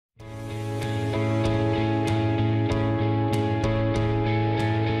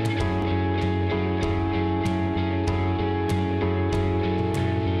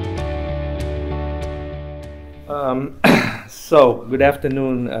So, good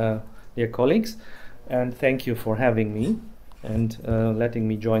afternoon, dear colleagues, and thank you for having me and letting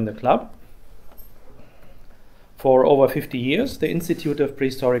me join the club. For over 50 years, the Institute of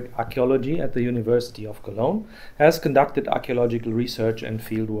Prehistoric Archaeology at the University of Cologne has conducted archaeological research and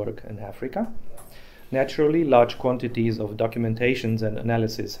fieldwork in Africa. Naturally, large quantities of documentations and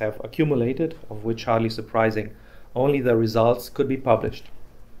analysis have accumulated, of which, hardly surprising, only the results could be published.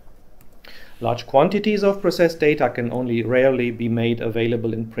 Large quantities of processed data can only rarely be made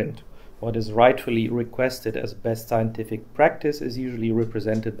available in print. What is rightfully requested as best scientific practice is usually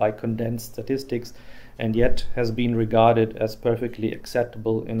represented by condensed statistics and yet has been regarded as perfectly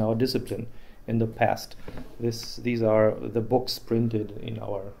acceptable in our discipline in the past. These are the books printed in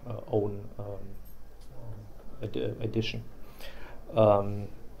our own edition.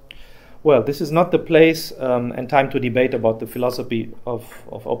 Well, this is not the place and time to debate about the philosophy of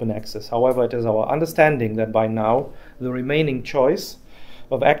open access. However, it is our understanding that by now the remaining choice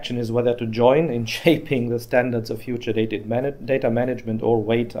of action is whether to join in shaping the standards of future data management or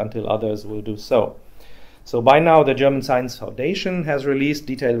wait until others will do so. So by now the German Science Foundation has released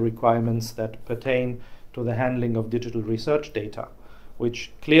detailed requirements that pertain to the handling of digital research data,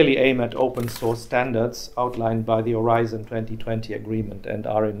 which clearly aim at open source standards outlined by the Horizon 2020 agreement and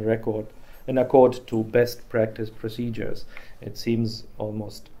are in accord to best practice procedures. It seems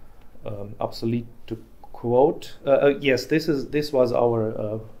almost obsolete to quote. Yes, this was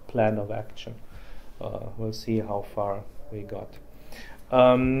our plan of action. We'll see how far we got.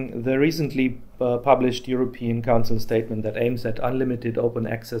 The recently published European Council statement that aims at unlimited open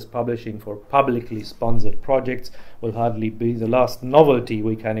access publishing for publicly sponsored projects will hardly be the last novelty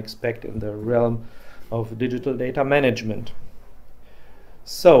we can expect in the realm of digital data management.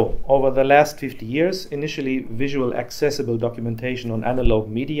 So, over the last 50 years, initially visual accessible documentation on analog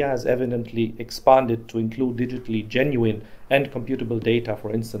media has evidently expanded to include digitally genuine and computable data,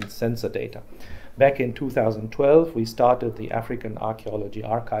 for instance, sensor data. Back in 2012, we started the African Archaeology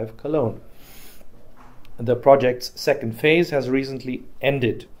Archive Cologne. The project's second phase has recently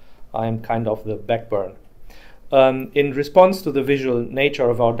ended. I am kind of the backburn. In response to the visual nature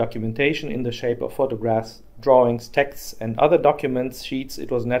of our documentation in the shape of photographs, drawings, texts, and other documents sheets,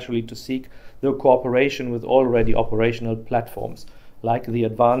 it was naturally to seek the cooperation with already operational platforms, like the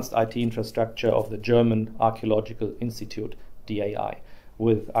advanced IT infrastructure of the German Archaeological Institute, DAI,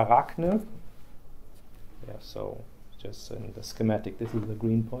 with ARACHNE. Yeah, so just in the schematic, this is the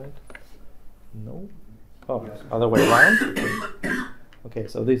green point. No? Oh, other way around. Okay,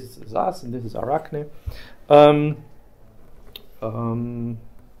 so this is us and this is ARACHNE.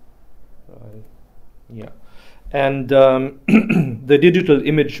 Yeah. And the digital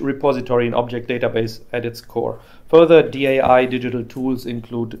image repository and object database at its core. Further DAI digital tools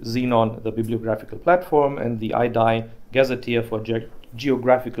include Xenon, the bibliographical platform, and the iDAI gazetteer for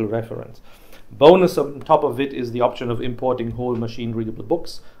geographical reference. Bonus on top of it is the option of importing whole machine readable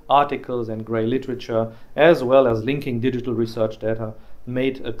books, articles, and grey literature, as well as linking digital research data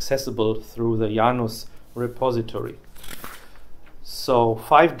made accessible through the IANUS repository. So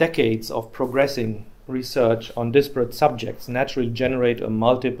 5 decades of progressing research on disparate subjects naturally generate a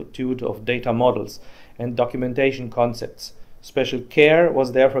multitude of data models and documentation concepts. Special care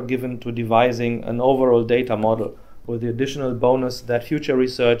was therefore given to devising an overall data model, with the additional bonus that future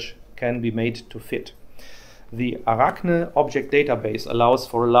research can be made to fit. The ARACHNE object database allows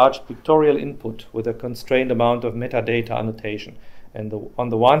for a large pictorial input with a constrained amount of metadata annotation, and on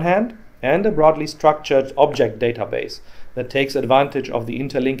the one hand, and a broadly structured object database that takes advantage of the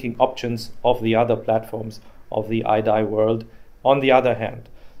interlinking options of the other platforms of the iDAI-world on the other hand.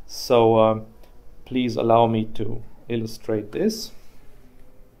 So please allow me to illustrate this.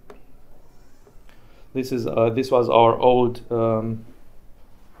 This was our old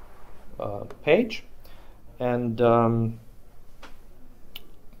page, and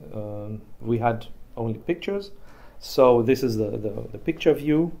we had only pictures. So this is the picture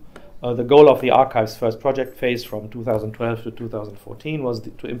view. The goal of the archive's first project phase from 2012 to 2014 was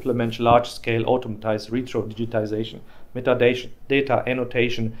to implement large-scale automatized retro-digitization, metadata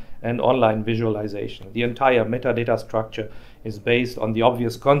annotation, and online visualization. The entire metadata structure is based on the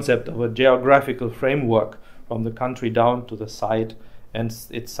obvious concept of a geographical framework from the country down to the site and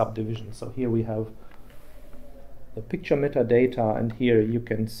its subdivisions. So here we have the picture metadata, and here you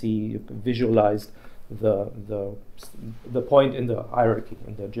can visualize the point in the hierarchy,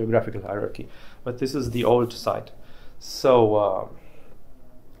 in the geographical hierarchy. But this is the old site. So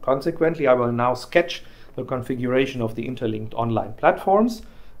consequently, I will now sketch the configuration of the interlinked online platforms.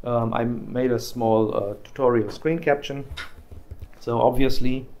 I made a small tutorial screen caption. So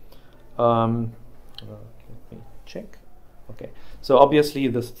obviously, let me check. Okay, so obviously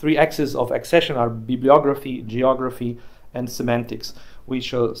the three axes of accession are bibliography, geography, and semantics. We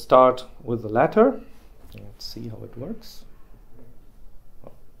shall start with the latter. Let's see how it works.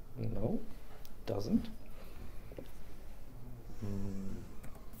 Oh, no, it doesn't.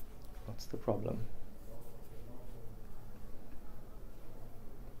 What's the problem?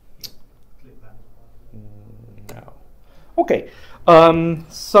 Click that. No. Okay,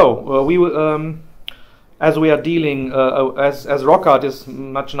 so we will. As we are dealing, as rock art is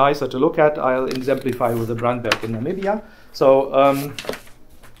much nicer to look at, I'll exemplify with the Brandberg in Namibia. So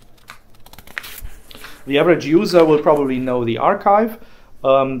the average user will probably know the archive,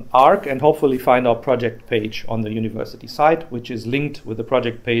 AAArC, and hopefully find our project page on the university site, which is linked with the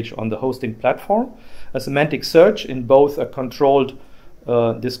project page on the hosting platform. A semantic search in both a controlled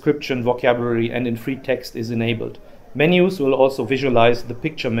description, vocabulary, and in free text is enabled. Menus will also visualize the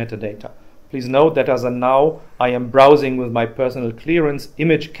picture metadata. Please note that as of now, I am browsing with my personal clearance.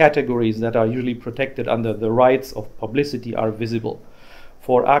 Image categories that are usually protected under the rights of publicity are visible.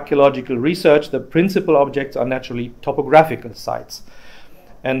 For archaeological research, the principal objects are naturally topographical sites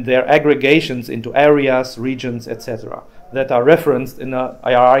and their aggregations into areas, regions, etc. that are referenced in a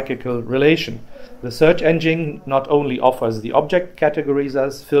hierarchical relation. The search engine not only offers the object categories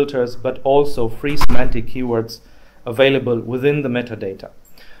as filters, but also free semantic keywords available within the metadata.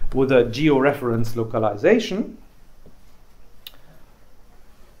 With a georeference localization,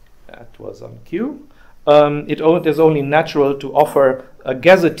 that was on cue, it is only natural to offer a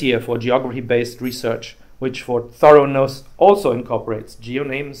gazetteer for geography-based research, which for thoroughness also incorporates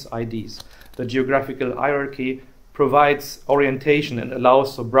geonames, IDs. The geographical hierarchy provides orientation and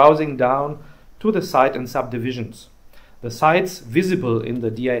allows for browsing down to the site and subdivisions. The sites visible in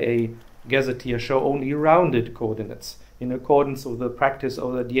the DIA gazetteer show only rounded coordinates, in accordance with the practice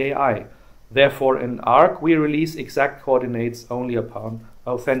of the DAI. Therefore, in AArC, we release exact coordinates only upon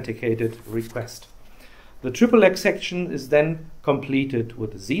authenticated request. The XXX section is then completed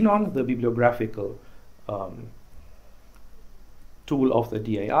with Xenon, the bibliographical tool of the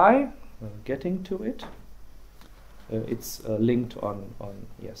DAI. Getting to it. It's linked on,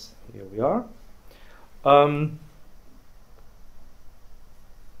 yes, here we are.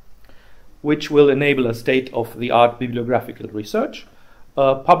 Which will enable a state-of-the-art bibliographical research.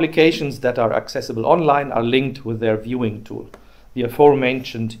 Publications that are accessible online are linked with their viewing tool. The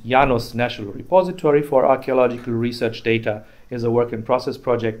aforementioned IANUS National Repository for Archaeological Research Data is a work-in-process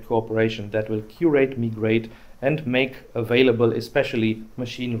project cooperation that will curate, migrate, and make available especially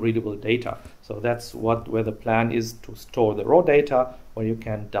machine-readable data. So that's where the plan is, to store the raw data where you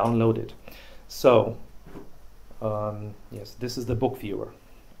can download it. So, yes, this is the book viewer.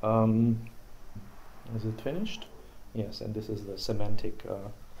 Is it finished? Yes, and this is the semantic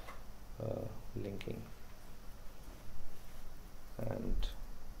linking. And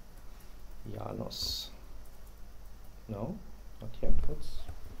IANUS. No, not yet.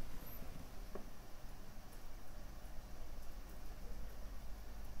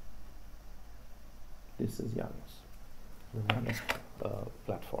 This is IANUS, the IANUS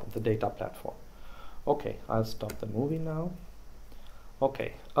platform, the data platform. Okay, I'll stop the movie now.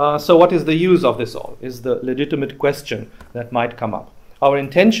 Okay, so what is the use of this all, is the legitimate question that might come up. Our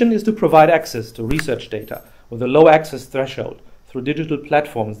intention is to provide access to research data with a low access threshold through digital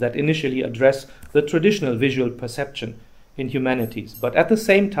platforms that initially address the traditional visual perception in humanities, but at the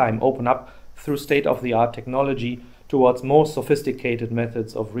same time open up through state-of-the-art technology towards more sophisticated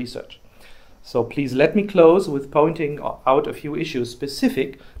methods of research. So please let me close with pointing out a few issues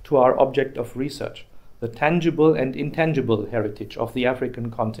specific to our object of research: the tangible and intangible heritage of the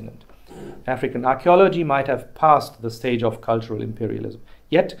African continent. African archaeology might have passed the stage of cultural imperialism,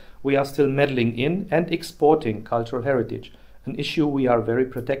 yet we are still meddling in and exporting cultural heritage, an issue we are very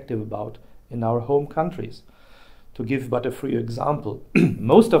protective about in our home countries. To give but a few examples,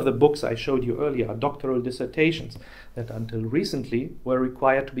 most of the books I showed you earlier are doctoral dissertations that until recently were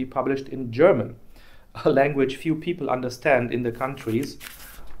required to be published in German, a language few people understand in the countries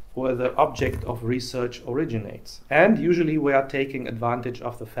where the object of research originates. And usually we are taking advantage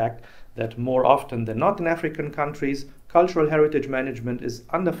of the fact that more often than not in African countries, cultural heritage management is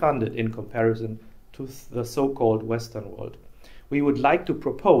underfunded in comparison to the so-called Western world. We would like to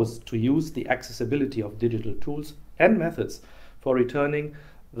propose to use the accessibility of digital tools and methods for returning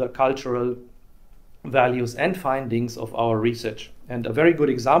the cultural values and findings of our research. And a very good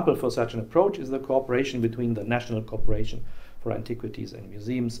example for such an approach is the cooperation between the National Corporation for Antiquities and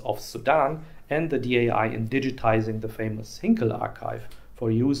Museums of Sudan and the DAI in digitizing the famous Hinkel archive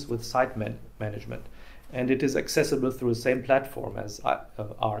for use with site management. And it is accessible through the same platform as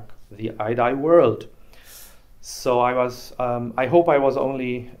AARC, the iDAI-world. So I hope I was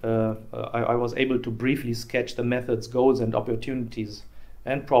only I was able to briefly sketch the method's goals and opportunities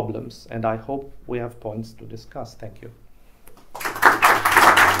and problems, and I hope we have points to discuss. Thank you.